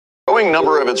growing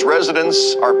number of its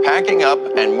residents are packing up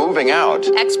and moving out.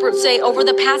 Experts say over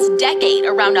the past decade,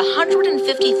 around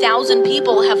 150,000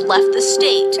 people have left the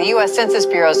state. The U.S. Census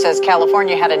Bureau says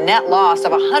California had a net loss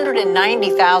of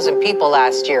 190,000 people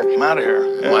last year. I'm out of here.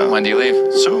 Yeah. When do you leave?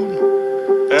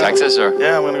 Soon. Yeah. Texas or?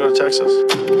 Yeah, I'm going to go to Texas.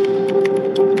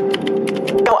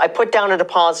 I put down a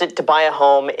deposit to buy a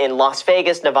home in Las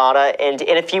Vegas, Nevada, and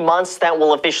in a few months, that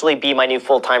will officially be my new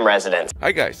full-time residence.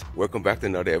 Hi guys, welcome back to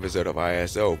another episode of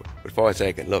ISO. But for a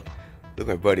second, look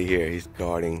my buddy here. He's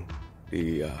guarding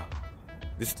the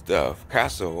this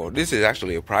castle. This is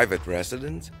actually a private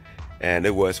residence, and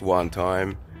it was one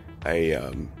time a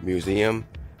museum.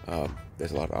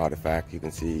 There's a lot of artifacts you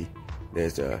can see.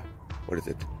 There's a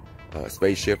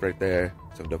spaceship right there.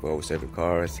 Some 007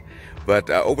 cars. But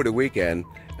over the weekend,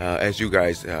 as you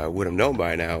guys would have known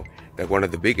by now, that one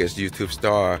of the biggest YouTube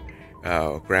star,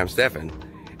 Graham Stephan,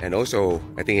 and also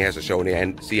I think he has a show on the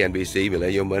CNBC,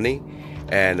 Millennial Money,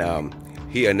 and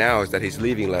he announced that he's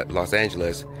leaving Los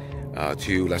Angeles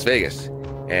to Las Vegas,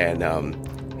 and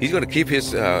he's going to keep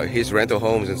his rental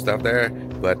homes and stuff there,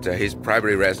 but his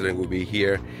primary residence will be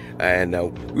here. And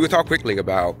we will talk quickly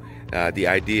about the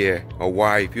idea of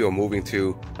why people are moving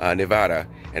to Nevada,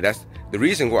 and that's the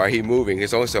reason why he's moving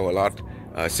is also a lot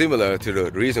similar to the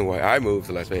reason why I moved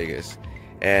to Las Vegas.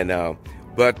 And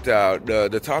but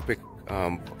the topic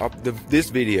of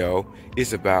this video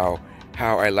is about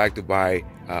how I like to buy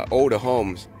older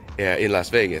homes in Las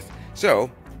Vegas. So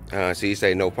you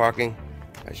say no parking.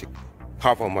 I should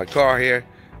hop on my car here.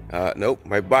 Nope,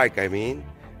 my bike, I mean.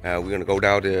 We're gonna go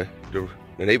down to the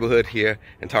neighborhood here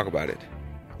and talk about it.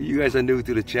 You guys are new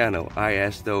to the channel.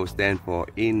 ISO stands for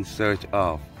In Search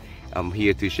Of. I'm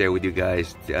here to share with you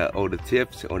guys all the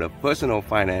tips, all the personal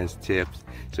finance tips,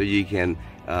 so you can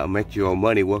make your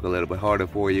money work a little bit harder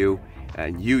for you,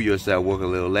 and you yourself work a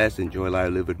little less, enjoy life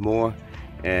a little bit more.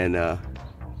 And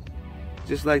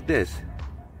just like this,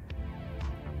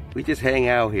 we just hang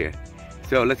out here.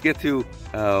 So let's get to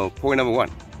point number one.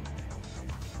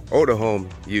 Older home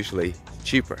usually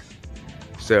cheaper,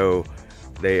 so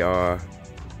they are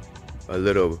a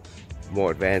little more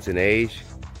advanced in age,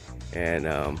 and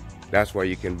that's why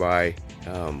you can buy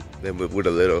them with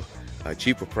a little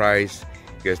cheaper price,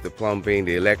 because the plumbing,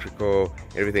 the electrical,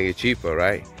 everything is cheaper,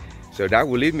 right? So that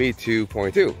will lead me to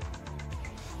point two.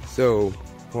 So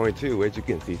point two, as you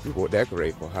can see, people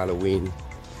decorate for Halloween,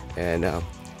 and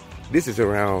this is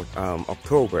around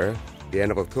October, the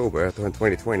end of October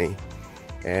 2020,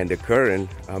 and the current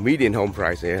median home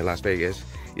price in Las Vegas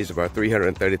is about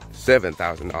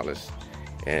 $337,000,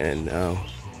 and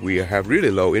we have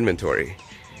really low inventory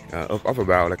of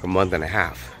about like a month and a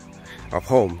half of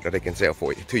home that they can sell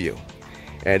for you to you.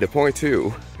 And the point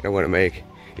two I want to make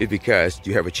is because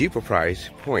you have a cheaper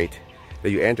price point that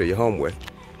you enter your home with,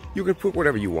 you can put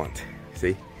whatever you want.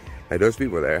 See, like those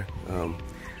people there,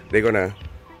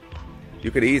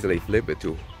 you could easily flip it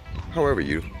to however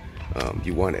you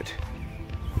want it.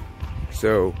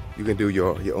 So you can do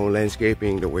your own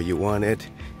landscaping the way you want it.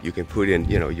 You can put in,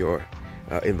 your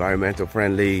environmental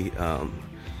friendly,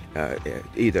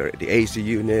 either the AC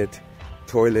unit,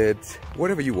 toilet,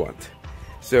 whatever you want.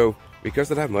 So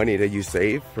because of that money that you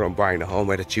save from buying a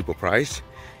home at a cheaper price,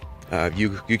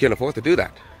 you can afford to do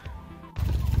that.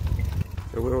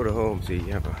 So with all the homes, see,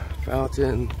 you have a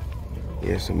fountain,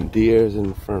 you have some deers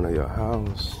in front of your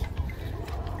house,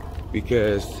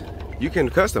 because you can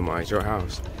customize your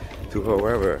house to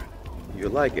however you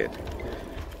like it.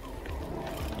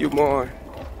 You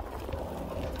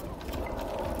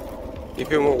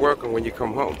feel more welcome when you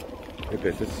come home,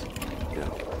 because it's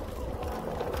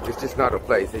just not a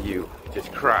place that you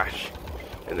just crash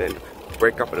and then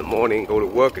wake up in the morning and go to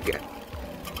work again.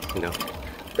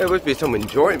 There must be some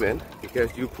enjoyment,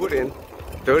 because you put in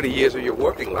 30 years of your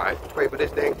working life to pay for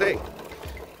this dang thing.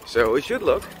 So it should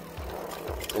look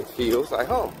and feels like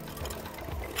home.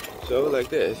 So like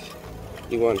this,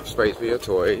 you want space for your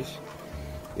toys.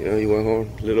 You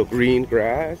want a little green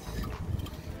grass,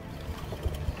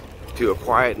 to a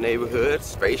quiet neighborhood,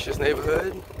 spacious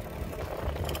neighborhood.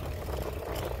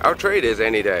 I'll trade this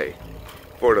any day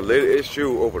for the little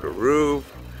issue over the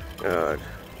roof,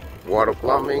 water,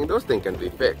 plumbing. Those things can be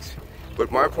fixed.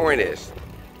 But my point is,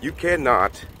 you can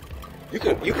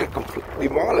completely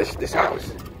demolish this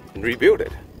house and rebuild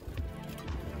it.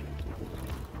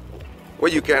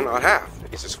 What you cannot have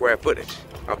is the square footage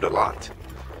of the lot.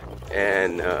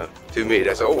 And to me,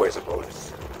 that's always a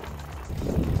bonus.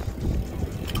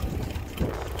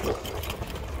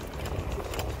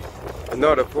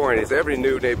 Another point is, every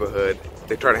new neighborhood,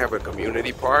 they try to have a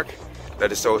community park that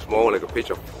is so small, like a pitch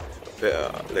of,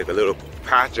 like a little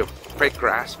patch of fake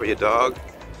grass for your dog.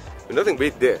 But nothing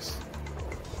beats this.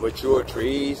 mature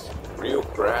trees, real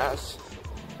grass.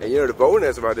 And you know, the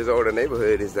bonus about this older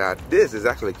neighborhood is that this is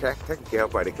actually taken care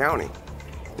of by the county.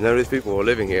 None of these people who are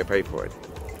living here pay for it.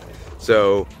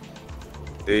 So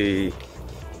the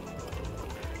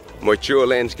mature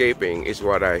landscaping is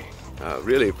what I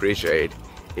really appreciate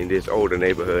in this older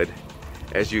neighborhood.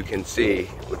 As you can see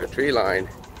with the tree line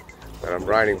that I'm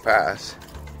riding past,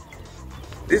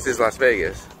 this is Las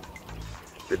Vegas,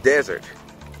 the desert.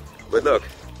 But look,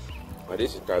 well,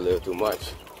 this has got a little too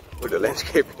much with the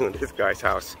landscaping on this guy's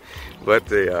house. But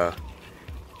the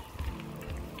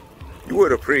you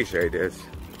would appreciate this,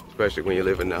 especially when you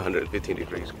live in 115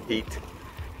 degrees heat.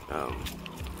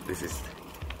 This is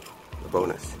a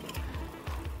bonus.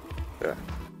 Yeah.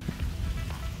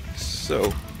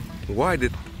 So, why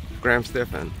did Graham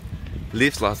Stephan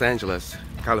leave Los Angeles,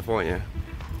 California,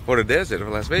 for the desert of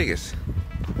Las Vegas?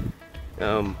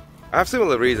 I have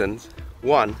similar reasons.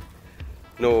 One,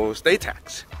 no state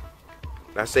tax.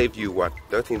 That saved you what,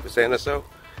 13% or so?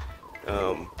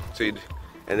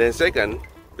 And then second,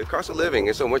 the cost of living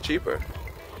is so much cheaper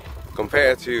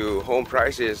compared to home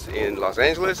prices in Los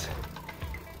Angeles.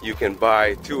 You can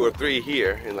buy 2 or 3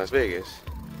 here in Las Vegas.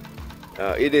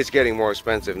 It is getting more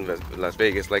expensive in Las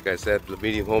Vegas. Like I said, the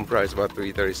median home price is about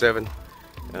 $337.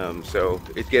 So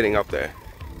it's getting up there.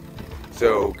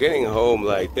 So getting a home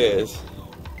like this,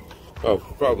 oh,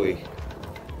 probably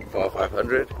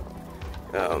 $500.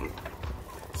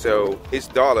 So his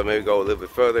dollar may go a little bit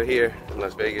further here in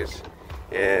Las Vegas,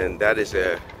 and that is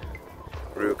a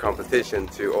real competition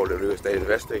to all the real estate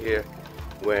investor here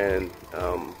when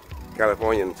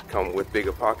Californians come with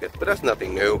bigger pockets. But that's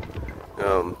nothing new.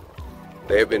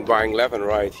 They've been buying left and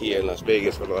right here in Las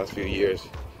Vegas for the last few years.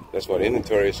 That's why the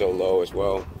inventory is so low as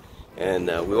well. And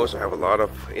we also have a lot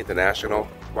of international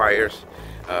buyers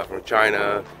from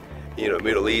China, you know,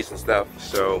 Middle East and stuff.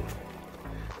 So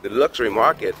the luxury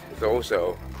market is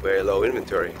also very low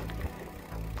inventory.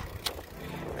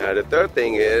 The third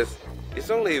thing is, it's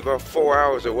only about 4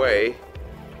 hours away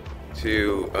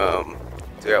to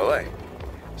LA.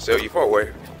 So you're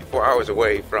 4 hours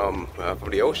away from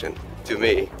the ocean. To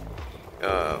me,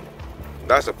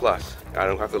 that's a plus. I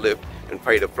don't have to live and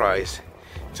pay the price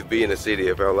to be in the city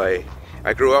of LA.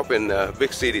 I grew up in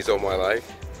big cities all my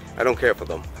life. I don't care for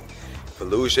them.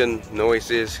 Pollution,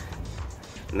 noises,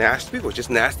 nasty. People are just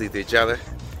nasty to each other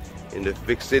in the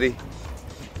big city.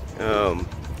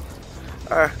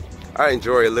 I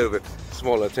enjoy a little bit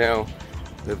smaller town,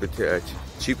 a little bit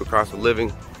cheaper cost of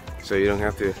living, so you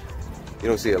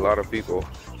don't see a lot of people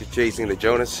chasing the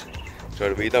Jonas,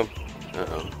 trying to beat them.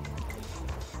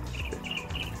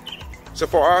 So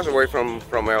 4 hours away from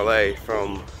LA,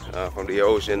 from the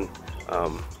ocean,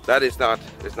 that is not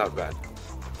bad.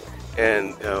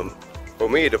 And for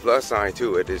me, the plus side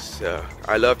to it is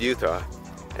I love Utah,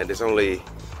 and it's only,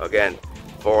 again,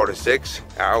 4 to 6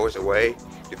 hours away.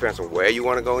 Depends on where you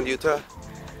want to go in Utah,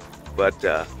 but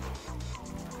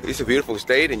it's a beautiful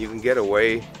state, and you can get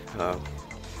away.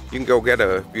 You can go get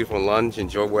a beautiful lunch,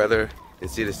 enjoy weather,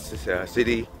 and see the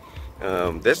city.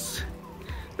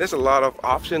 There's a lot of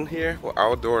option here for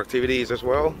outdoor activities as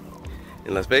well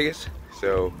in Las Vegas.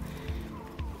 So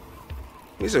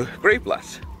it's a great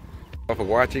plus. Thanks for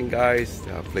watching, guys.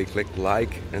 Please click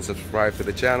like and subscribe to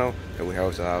the channel. And we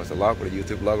help us a lot with the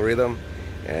YouTube algorithm.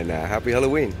 And happy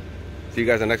Halloween. See you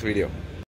guys in the next video.